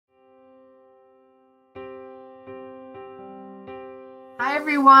Hi,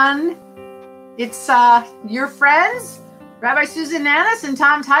 everyone. It's your friends, Rabbi Susan Nanus and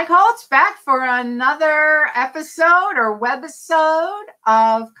Tom Teicholz, back for another episode or webisode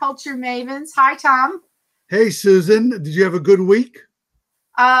of Culture Mavens. Hi, Tom. Hey, Susan. Did you have a good week?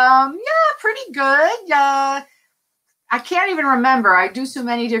 Yeah, pretty good. I can't even remember. I do so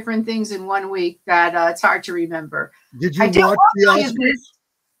many different things in 1 week that it's hard to remember. Did you watch the Oscars?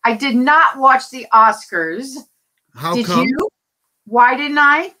 I did not watch the Oscars. How did come? You? Why didn't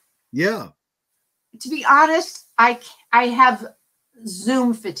I? Yeah. To be honest, I have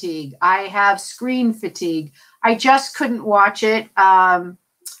Zoom fatigue. I have screen fatigue. I just couldn't watch it. And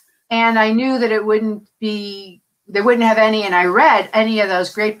I knew that it wouldn't be, they wouldn't have any, and I read any of those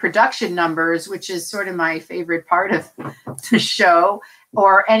great production numbers, which is sort of my favorite part of the show,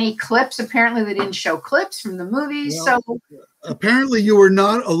 or any clips. Apparently they didn't show clips from the movies. Well, so apparently you were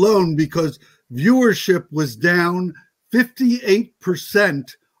not alone, because viewership was down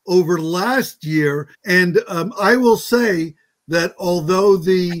 58% over last year. And I will say that although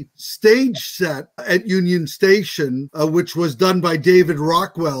the stage set at Union Station, which was done by David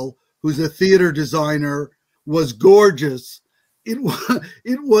Rockwell, who's a theater designer, was gorgeous, it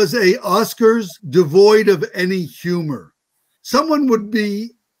was a Oscars devoid of any humor. Someone would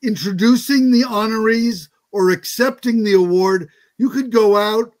be introducing the honorees or accepting the award. You could go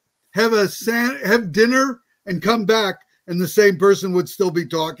out, have dinner, and come back, and the same person would still be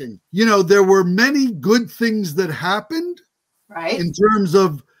talking. You know, there were many good things that happened, right, in terms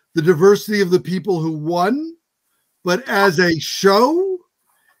of the diversity of the people who won, but as a show,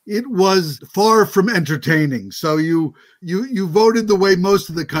 it was far from entertaining. So you voted the way most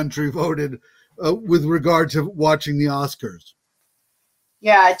of the country voted with regard to watching the Oscars.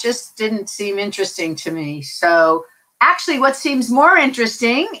 Yeah, it just didn't seem interesting to me. So actually, what seems more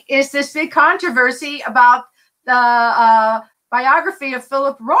interesting is this big controversy about the biography of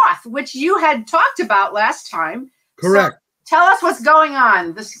Philip Roth, which you had talked about last time. Correct. So tell us what's going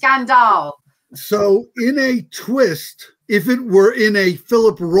on, the scandal. So in a twist, if it were in a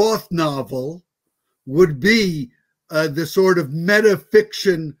Philip Roth novel, would be the sort of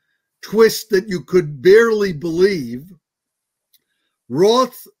metafiction twist that you could barely believe.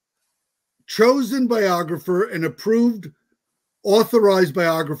 Roth's chosen biographer and approved authorized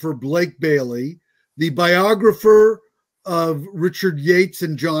biographer Blake Bailey, the biographer of Richard Yates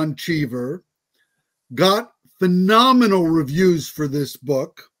and John Cheever, got phenomenal reviews for this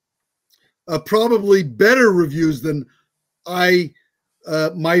book, probably better reviews than I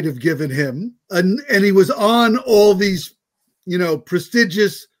might have given him. And he was on all these,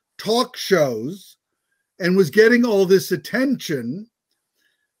 prestigious talk shows and was getting all this attention,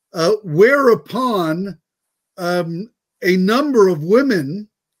 whereupon a number of women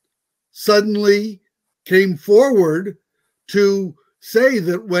suddenly came forward to say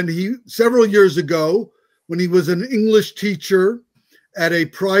that several years ago, when he was an English teacher at a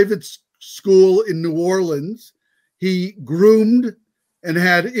private school in New Orleans, he groomed and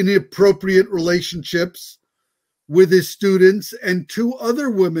had inappropriate relationships with his students, and two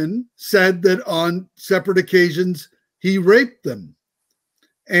other women said that on separate occasions he raped them.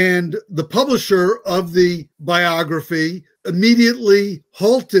 And the publisher of the biography immediately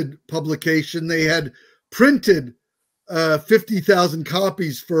halted publication. They had printed 50,000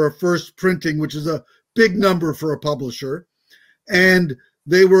 copies for a first printing, which is a big number for a publisher. And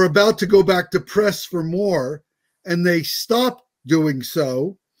they were about to go back to press for more, and they stopped doing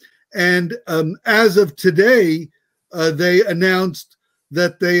so. And as of today, they announced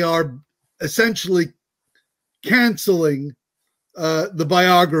that they are essentially canceling the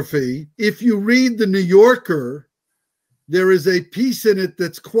biography. If you read The New Yorker, there is a piece in it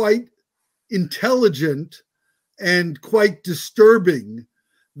that's quite intelligent and quite disturbing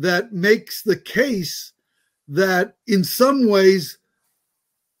that makes the case that in some ways,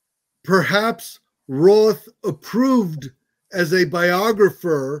 perhaps Roth approved as a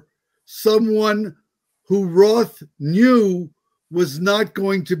biographer someone who Roth knew was not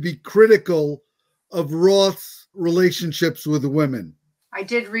going to be critical of Roth's relationships with women. I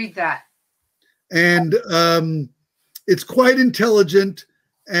did read that. And it's quite intelligent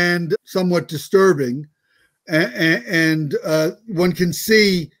and somewhat disturbing. And one can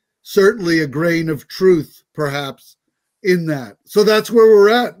see certainly a grain of truth, perhaps, in that. So that's where we're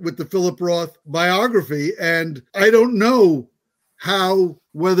at with the Philip Roth biography. And I don't know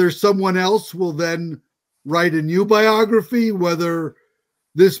whether someone else will then write a new biography, whether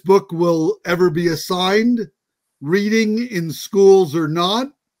this book will ever be assigned reading in schools or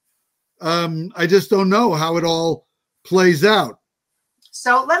not. I just don't know how it all plays out.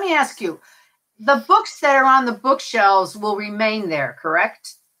 So let me ask you, the books that are on the bookshelves will remain there,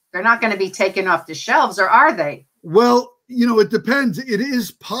 correct? They're not going to be taken off the shelves, or are they? Well, it depends. It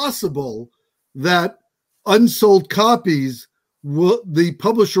is possible that unsold copies the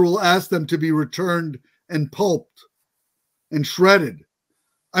publisher will ask them to be returned and pulped and shredded.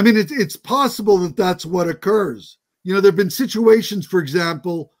 I mean, it's possible that that's what occurs. There have been situations, for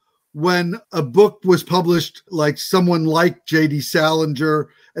example, when a book was published, like someone like J.D. Salinger,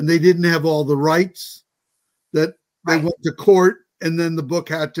 and they didn't have all the rights, that they went to court, and then the book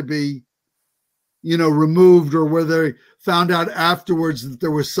had to be, removed, or where they found out afterwards that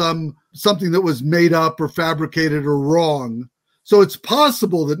there was something that was made up or fabricated or wrong. So it's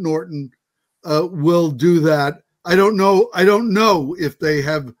possible that Norton will do that. I don't know if they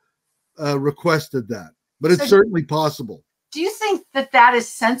have requested that, but it's certainly possible. Do you think that is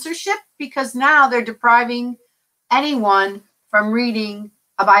censorship? Because now they're depriving anyone from reading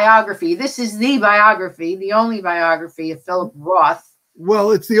a biography. This is the biography, the only biography of Philip Roth.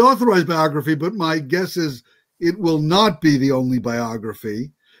 Well, it's the authorized biography, but my guess is it will not be the only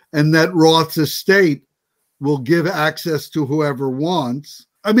biography, and that Roth's estate will give access to whoever wants.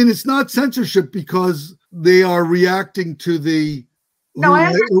 I mean, it's not censorship because they are reacting to the... No, I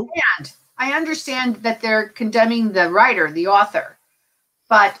understand. I understand that they're condemning the writer, the author.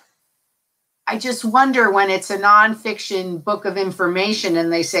 But I just wonder when it's a nonfiction book of information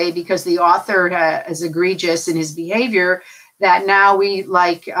and they say because the author is egregious in his behavior, that now we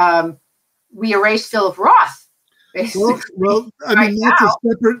erase Philip Roth. Well, I mean,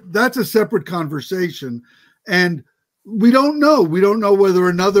 that's a separate conversation. And we don't know. We don't know whether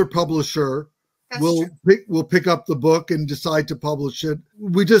another publisher will pick up the book and decide to publish it.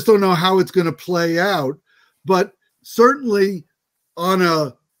 We just don't know how it's going to play out. But certainly on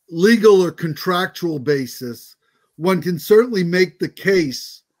a legal or contractual basis, one can certainly make the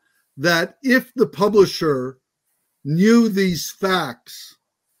case that if the publisher knew these facts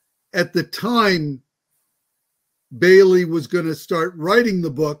at the time Bailey was going to start writing the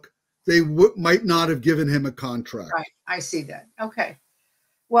book, they might not have given him a contract. Right. I see that. Okay.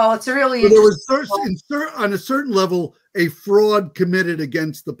 Well, it's a really there was on a certain level a fraud committed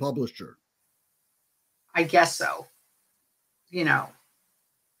against the publisher. I guess so. Well,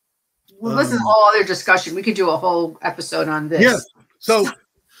 this is a whole other discussion. We could do a whole episode on this. Yes. So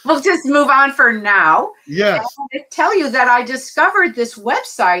we'll just move on for now. Yes. I want to tell you that I discovered this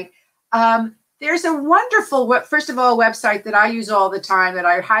website. There's a wonderful, first of all, website that I use all the time that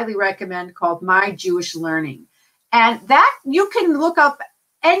I highly recommend called My Jewish Learning. And that you can look up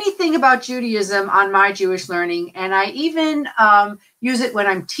anything about Judaism on My Jewish Learning. And I even use it when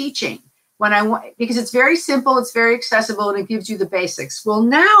I'm teaching, because it's very simple, it's very accessible, and it gives you the basics. Well,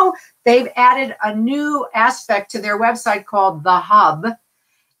 now they've added a new aspect to their website called The Hub.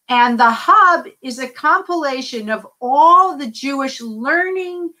 And The Hub is a compilation of all the Jewish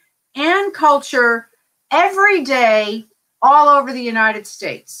learning and culture every day all over the United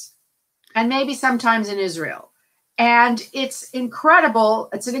States, and maybe sometimes in Israel. And it's incredible.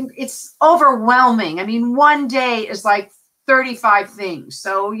 It's overwhelming. I mean, one day is like 35 things.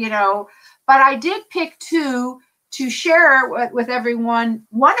 So, but I did pick two to share with everyone.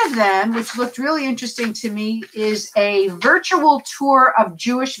 One of them, which looked really interesting to me, is a virtual tour of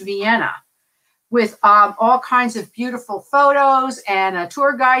Jewish Vienna with all kinds of beautiful photos and a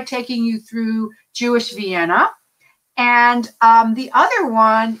tour guide taking you through Jewish Vienna. And the other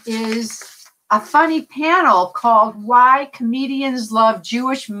one is a funny panel called Why Comedians Love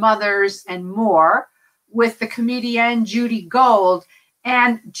Jewish Mothers and More, with the comedian Judy Gold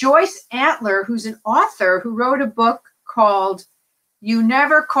and Joyce Antler, who's an author who wrote a book called You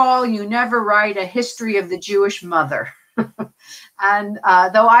Never Call, You Never Write, A History of the Jewish Mother. And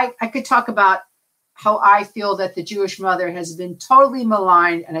though I could talk about how I feel that the Jewish mother has been totally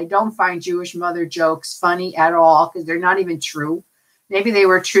maligned, and I don't find Jewish mother jokes funny at all because they're not even true. Maybe they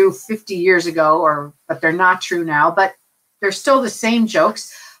were true 50 years ago, but they're not true now, but they're still the same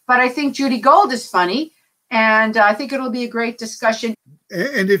jokes. But I think Judy Gold is funny, and I think it'll be a great discussion.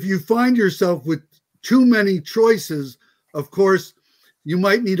 And if you find yourself with too many choices, of course, you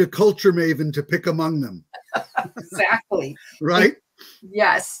might need a culture maven to pick among them. Exactly. Right?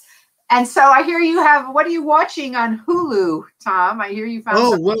 Yes. And so I hear you have, what are you watching on Hulu, Tom? I hear you found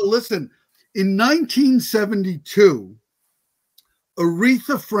something. Well, listen, in 1972,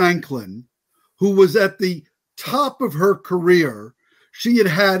 Aretha Franklin, who was at the top of her career, she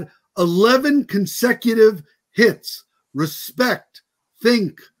had 11 consecutive hits: Respect,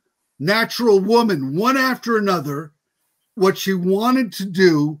 Think, Natural Woman, one after another. What she wanted to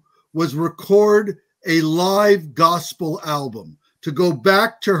do was record a live gospel album to go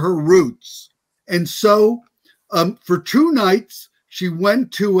back to her roots. And so for 2 nights, she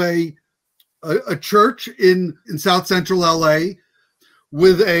went to a church in South Central LA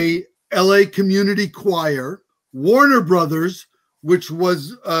with a LA community choir. Warner Brothers, which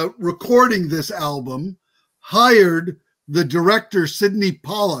was recording this album, hired the director, Sidney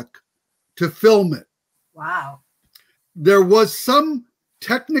Pollack, to film it. Wow. There was some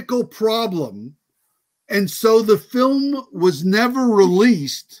technical problem, and so the film was never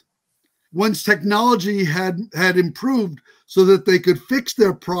released once technology had improved so that they could fix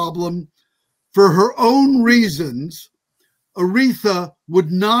their problem. For her own reasons, Aretha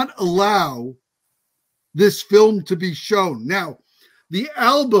would not allow this film to be shown. Now, the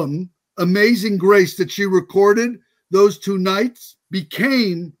album, Amazing Grace, that she recorded those 2 nights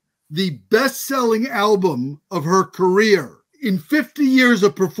became the best-selling album of her career. In 50 years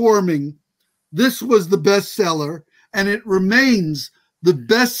of performing, this was the bestseller, and it remains the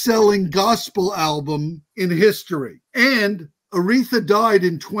best-selling gospel album in history. And Aretha died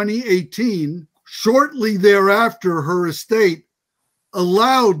in 2018. Shortly thereafter, her estate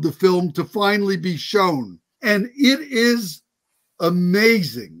allowed the film to finally be shown. And it is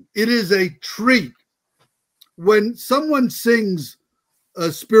amazing. It is a treat. When someone sings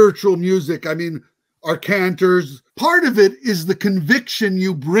spiritual music, I mean, our cantors, part of it is the conviction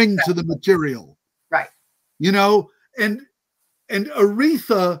you bring to the material. Right. You know, and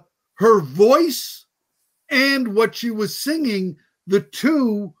Aretha, her voice and what she was singing, the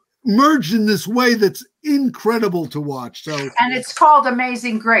two merged in this way that's incredible to watch. So, and it's called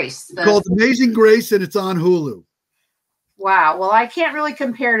Amazing Grace. It's called Amazing Grace, and it's on Hulu. Wow. Well, I can't really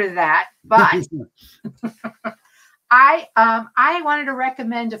compare to that, but I wanted to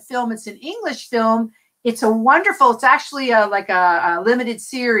recommend a film. It's an English film. It's it's actually like a limited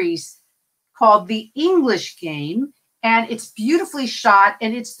series called The English Game, and it's beautifully shot,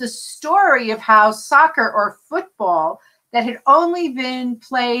 and it's the story of how soccer or football that had only been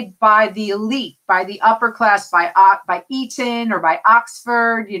played by the elite, by the upper class, by Eton or by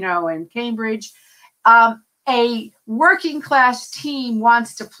Oxford, and Cambridge. A working class team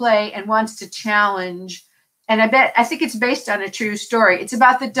wants to play and wants to challenge. And I think it's based on a true story. It's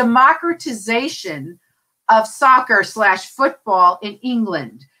about the democratization of soccer/football in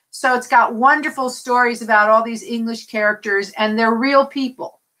England. So it's got wonderful stories about all these English characters, and they're real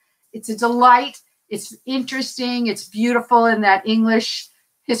people. It's a delight. It's interesting. It's beautiful in that English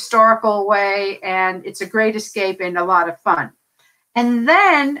historical way, and it's a great escape and a lot of fun. And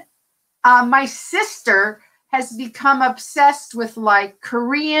then my sister has become obsessed with like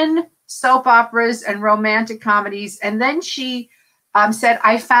Korean soap operas and romantic comedies. And then she said,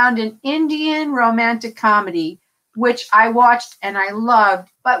 I found an Indian romantic comedy, which I watched and I loved.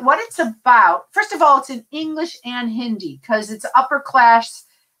 But what it's about, first of all, it's in English and Hindi because it's upper class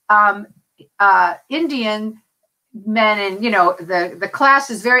Indian men, and the class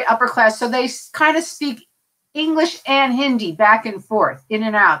is very upper class, so they kind of speak English and Hindi back and forth, in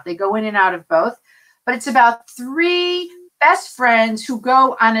and out. They go in and out of both. But it's about 3 best friends who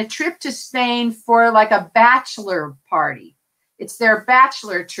go on a trip to Spain for like a bachelor party. It's their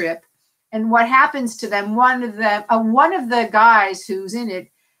bachelor trip, and what happens to them? One of the guys who's in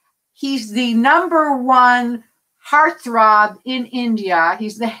it, he's the #1 heartthrob in India.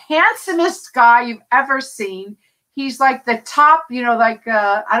 He's the handsomest guy you've ever seen. He's like the top,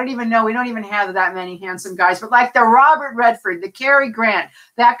 I don't even know. We don't even have that many handsome guys, but like the Robert Redford, the Cary Grant,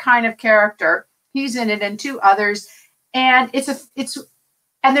 that kind of character. He's in it, and 2 others. And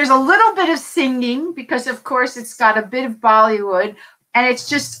and there's a little bit of singing because of course it's got a bit of Bollywood, and it's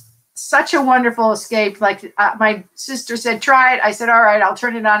just such a wonderful escape. Like my sister said, try it. I said, all right, I'll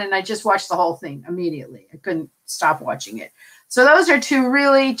turn it on. And I just watched the whole thing immediately. I couldn't stop watching it. So those are 2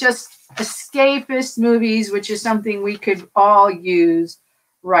 really just escapist movies, which is something we could all use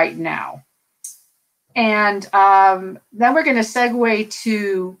right now. And then we're going to segue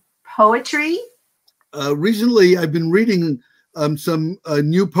to poetry. Recently, I've been reading some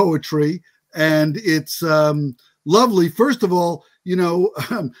new poetry, and it's lovely. First of all,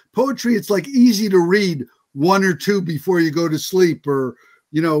 poetry, it's like easy to read 1 or 2 before you go to sleep, or,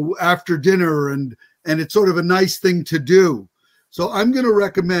 after dinner, and it's sort of a nice thing to do. So I'm going to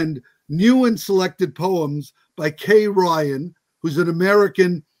recommend New and Selected Poems by Kay Ryan, who's an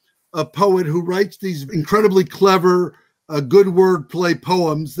American poet who writes these incredibly clever, good wordplay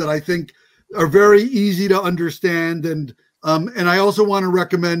poems that I think are very easy to understand. And I also want to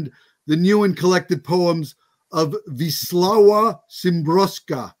recommend the New and Collected Poems of Wisława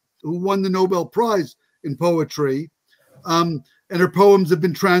Szymborska, who won the Nobel Prize in Poetry. And her poems have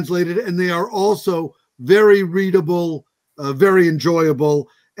been translated, and they are also very readable, very enjoyable.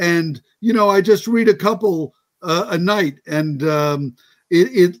 And, I just read a couple a night, and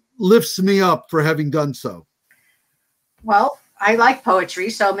it lifts me up for having done so. Well, I like poetry,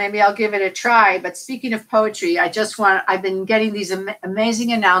 so maybe I'll give it a try. But speaking of poetry, I've been getting these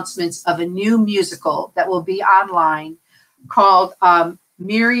amazing announcements of a new musical that will be online called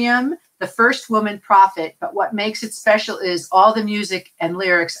Miriam, the First Woman Prophet. But what makes it special is all the music and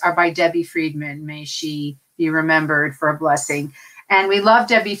lyrics are by Debbie Friedman. May she be remembered for a blessing. And we love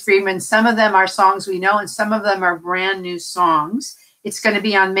Debbie Friedman. Some of them are songs we know, and some of them are brand new songs. It's going to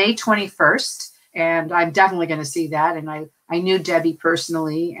be on May 21st, and I'm definitely going to see that. And I knew Debbie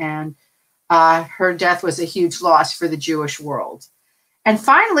personally, and her death was a huge loss for the Jewish world. And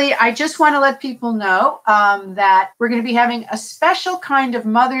finally, I just want to let people know that we're going to be having a special kind of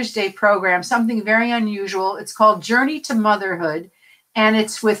Mother's Day program, something very unusual. It's called Journey to Motherhood. And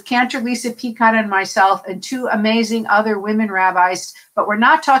it's with Cantor Lisa Peacock and myself and two amazing other women rabbis. But we're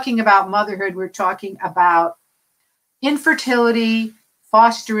not talking about motherhood. We're talking about infertility,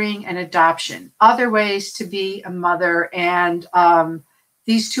 fostering, and adoption, other ways to be a mother. And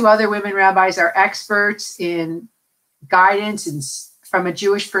these two other women rabbis are experts in guidance and from a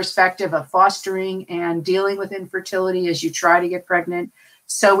Jewish perspective of fostering and dealing with infertility as you try to get pregnant.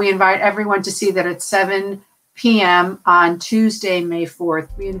 So we invite everyone to see that at 7 p.m. on Tuesday, May 4th.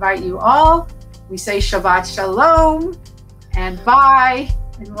 We invite you all. We say Shabbat Shalom and bye.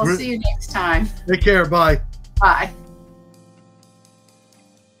 And we'll see you next time. Take care. Bye. Bye.